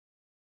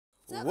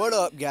What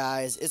up,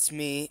 guys? It's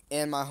me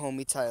and my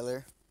homie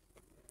Tyler.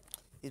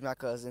 He's my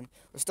cousin.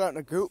 We're starting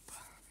a group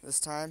this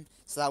time,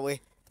 so that way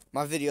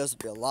my videos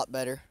will be a lot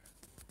better.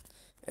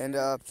 And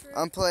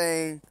I'm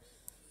playing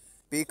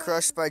Be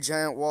Crushed by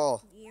Giant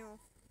Wall.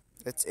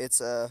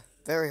 It's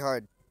very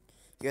hard.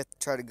 You have to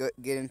try to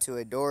get into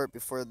a door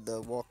before the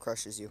wall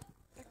crushes you.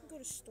 I can go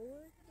to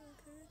store.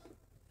 Okay.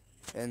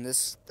 And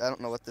this, I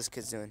don't know what this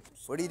kid's doing.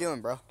 What are you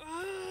doing, bro?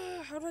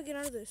 How do I get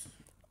out of this?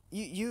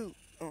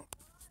 Oh,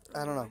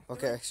 I don't know.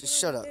 Okay, just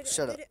shut up.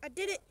 Shut up. I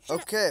did it.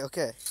 Okay.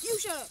 You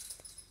shut up.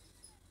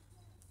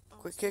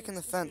 Quit kicking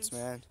the fence,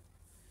 man.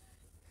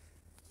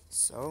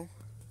 So,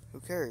 who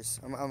cares?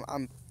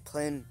 I'm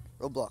playing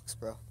Roblox,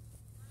 bro.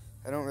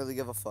 I don't really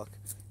give a fuck.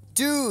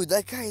 Dude,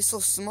 that guy is so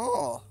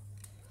small.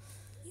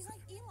 He's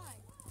like Eli.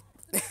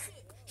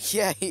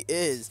 Yeah, he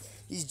is.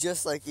 He's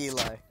just like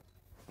Eli.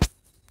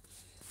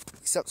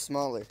 Except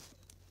smaller.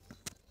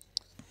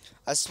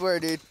 I swear,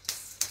 dude.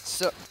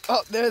 So,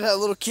 oh, there that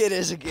little kid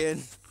is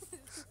again.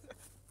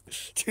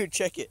 Dude,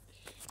 check it.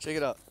 Check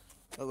it out.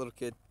 That little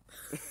kid.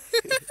 Dude,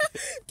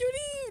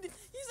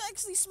 he's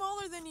actually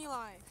smaller than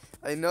Eli.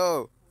 I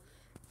know.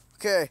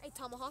 Okay. Hey,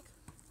 Tomahawk.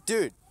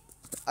 Dude,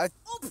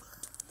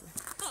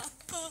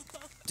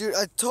 Dude,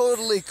 I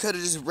totally could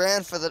have just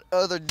ran for that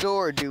other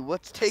door, dude.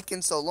 What's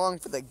taking so long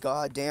for that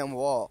goddamn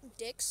wall?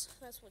 Dicks.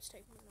 That's what's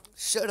taking long.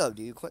 Shut up,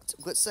 dude.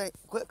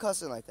 Quit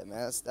cussing like that,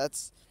 man.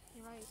 That's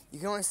You're right. You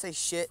can only say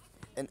shit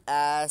and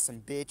ass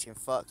and bitch and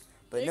fuck,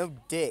 but Dick? no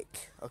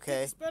dick,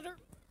 okay? It's better.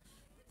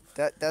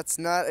 That's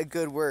not a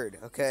good word,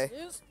 okay? It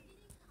is.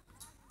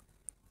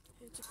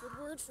 It's a good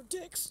word for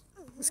dicks.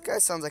 This guy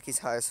sounds like he's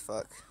high as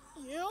fuck.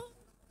 Yeah.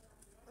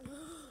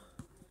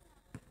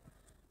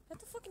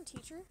 That's the fucking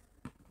teacher.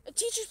 A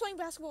teacher's playing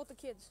basketball with the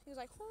kids. He was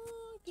like,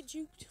 oh, get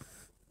juked.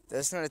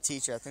 That's not a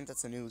teacher. I think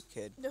that's a new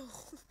kid. No.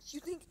 You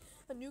think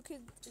a new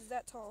kid is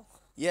that tall?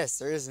 Yes,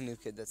 there is a new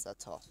kid that's that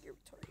tall. You're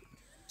retarded.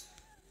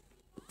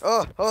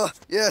 Oh,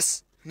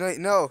 yes.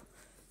 No.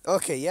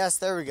 Okay, yes,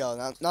 there we go.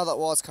 Now that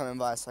wall's coming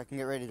by, so I can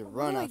get ready to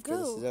run after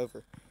this is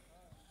over.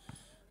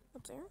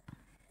 Up there?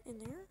 In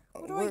there?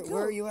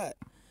 Where are you at?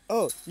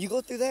 Oh, you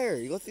go through there.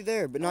 You go through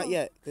there, but not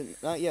yet.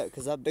 Not yet,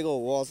 because that big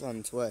old wall's on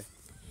its way.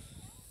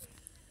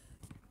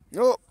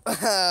 Oh,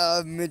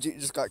 midget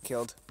just got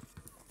killed.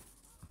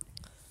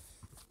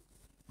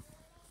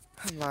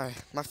 My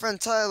friend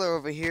Tyler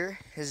over here,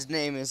 his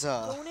name is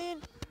Going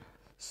in.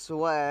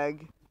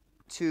 Swag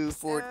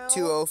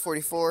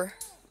 2044.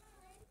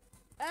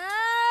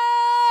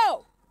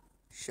 Ow!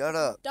 Shut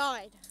up.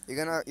 Died.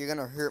 You're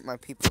gonna hurt my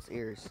people's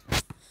ears.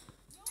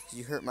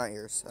 You hurt my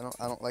ears. I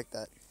don't like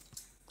that.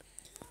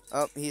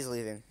 Oh, he's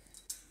leaving.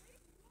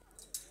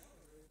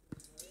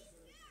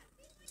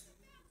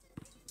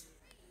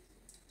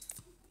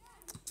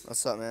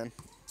 What's up, man?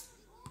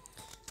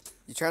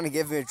 You trying to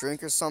give me a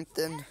drink or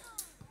something?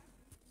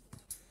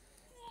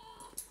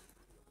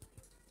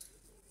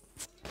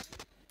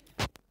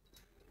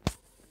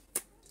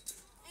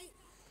 Hey,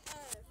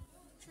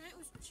 Trent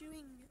was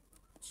chewing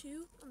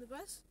chew on the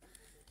bus.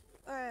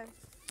 The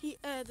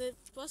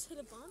bus hit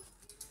a bump.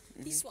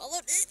 He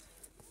swallowed it.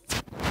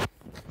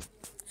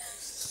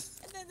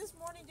 And then this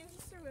morning, dude, he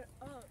threw it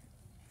up.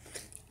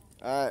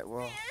 Alright,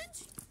 well,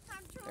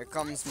 here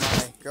comes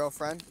my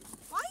girlfriend.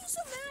 Why are you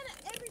so mad at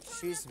every time?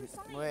 She's,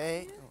 after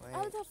wait. I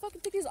would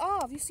fucking take these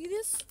off. You see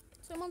this?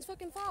 Someone's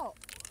fucking fault.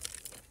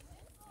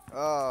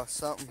 Oh,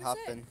 something Who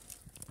happened.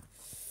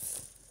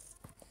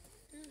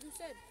 Who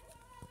said?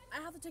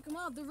 I have to take them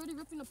off. They're already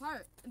ripping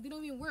apart. And they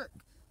don't even work.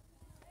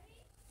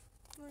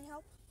 You want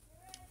help?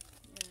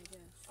 Yeah, I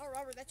guess. Oh,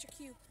 Robert, that's your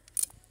cue.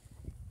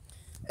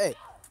 Hey,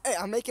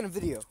 I'm making a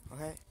video,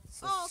 okay?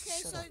 So Oh,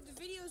 okay, so up. the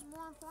video is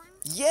more important?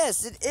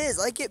 Yes, it is.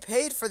 I get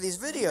paid for these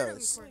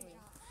videos.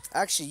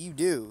 Actually, you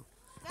do.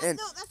 And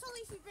No, that's only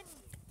if you've been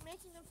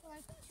making them for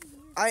like 2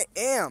 years. I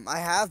am. I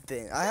have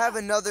been. I have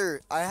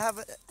another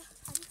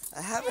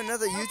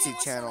YouTube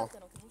channel.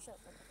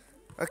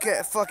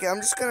 Okay, fuck it.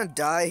 I'm just gonna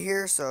die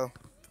here, so.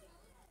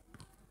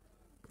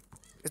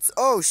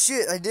 Oh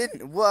shit, I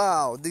didn't.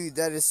 Wow, dude,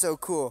 that is so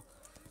cool.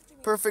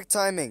 Perfect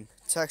timing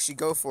to actually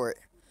go for it.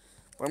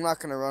 But I'm not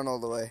gonna run all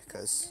the way,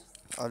 because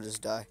I'll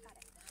just die.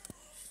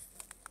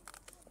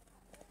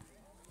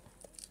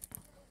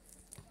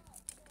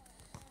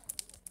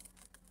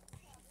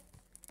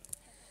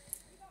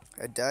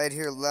 I died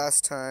here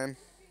last time.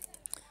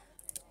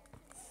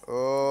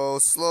 Oh,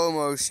 slow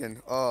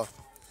motion. Oh.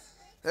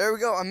 There we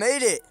go. I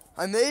made it.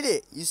 I made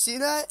it. You see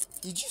that?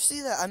 Did you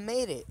see that? I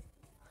made it.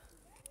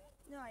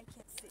 No, I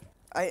can't see it.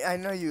 I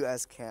know you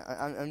guys can't.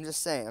 I'm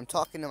just saying. I'm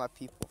talking to my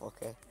people,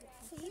 okay?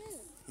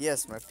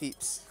 Yes, my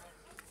peeps.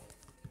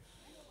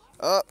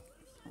 Oh,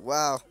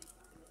 wow.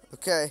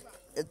 Okay.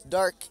 It's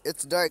dark.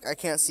 It's dark. I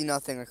can't see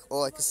nothing.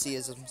 All I can see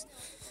is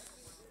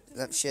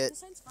that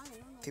shit.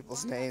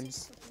 People's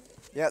names.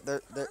 Yeah,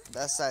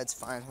 that side's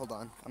fine. Hold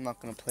on. I'm not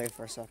going to play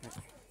for a second.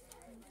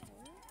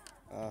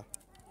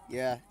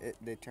 Yeah,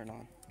 they turn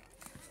on.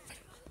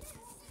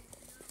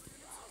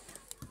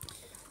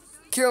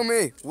 Kill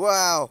me!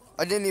 Wow!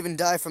 I didn't even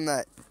die from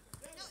that.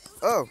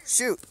 Oh,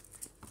 shoot!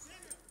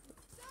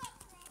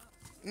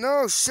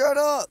 No, shut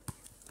up.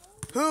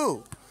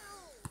 Who?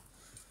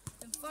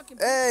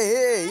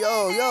 Hey,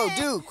 yo,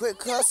 dude, quit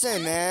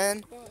cussing,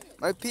 man.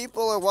 My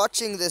people are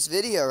watching this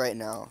video right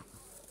now.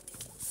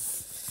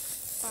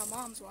 My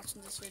mom's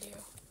watching this video.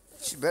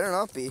 She better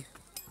not be.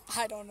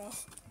 I don't know.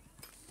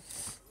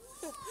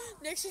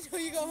 Next you know,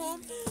 you go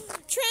home.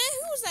 Trent,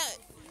 who was that?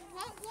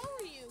 What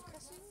were you?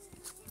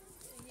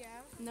 Yeah.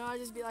 No, I'd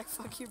just be like,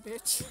 fuck you,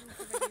 bitch.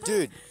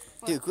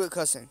 Dude, quit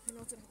cussing.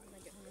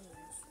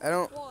 I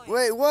don't.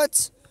 Wait,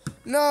 what?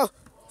 No.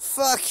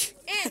 Fuck.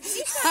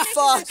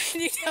 Fuck.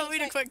 You tell me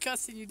to quit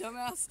cussing, you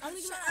dumbass. I'm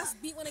gonna get my ass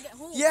beat when I get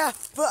home. Yeah,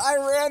 but I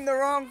ran the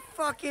wrong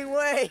fucking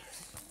way.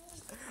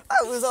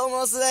 I was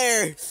almost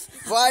there.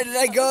 Why did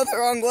I go the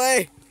wrong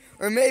way?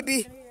 Or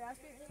maybe...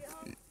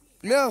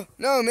 No,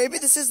 maybe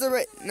this is the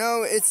right...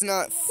 No, it's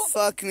not.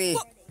 Fuck me.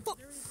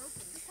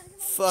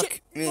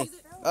 Fuck me.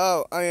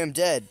 Oh, I am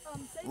dead.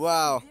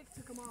 Wow.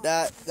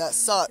 That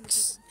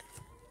sucks.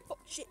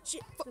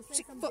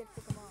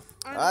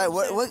 Alright,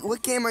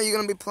 what game are you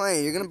gonna be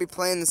playing? You're gonna be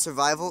playing the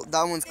survival?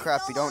 That one's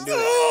crappy. Don't do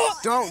it.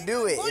 Don't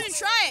do it. I'm gonna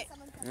try it.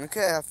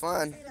 Okay, have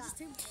fun.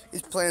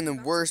 He's playing the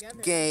worst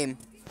game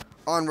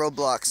on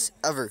Roblox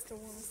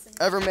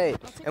ever made.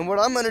 And what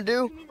I'm gonna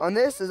do on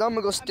this is I'm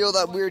gonna go steal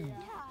that weird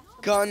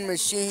gun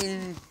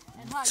machine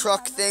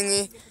truck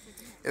thingy.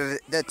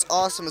 That's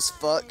awesome as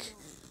fuck.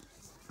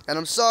 And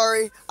I'm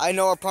sorry. I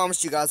know I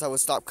promised you guys I would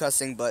stop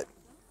cussing, but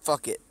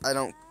fuck it. I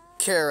don't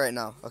care right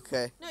now,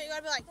 okay? No, you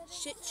gotta be like,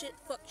 shit,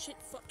 fuck,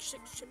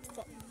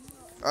 fuck.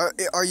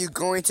 Are you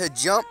going to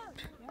jump?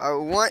 I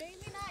want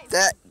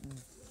that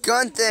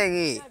gun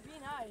thingy.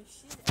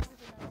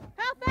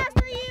 How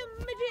fast are you,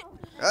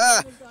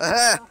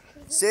 midget?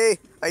 See,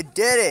 I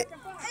did it.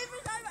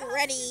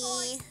 Ready.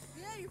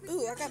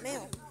 Ooh, I got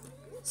mail.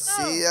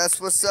 See, that's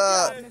what's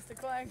up.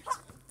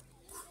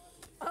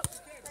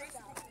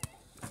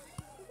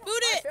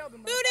 Boot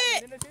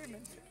it!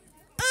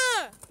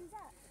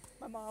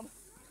 My mom.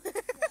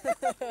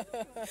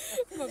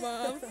 My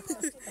mom.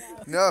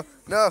 No.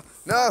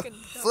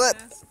 Flip.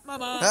 My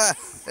mom.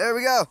 There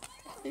we go.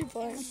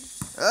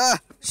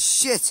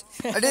 Shit.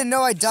 I didn't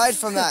know I died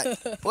from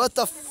that. What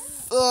the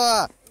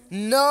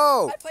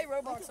no. I play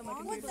Roblox on my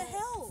computer. What the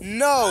hell?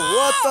 No,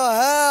 what the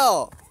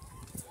hell?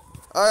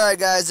 Alright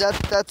guys,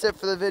 that's it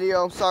for the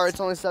video. I'm sorry it's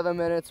only 7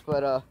 minutes,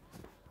 but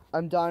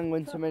I'm dying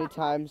one too many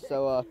times,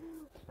 so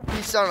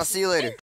peace out, I'll see you later.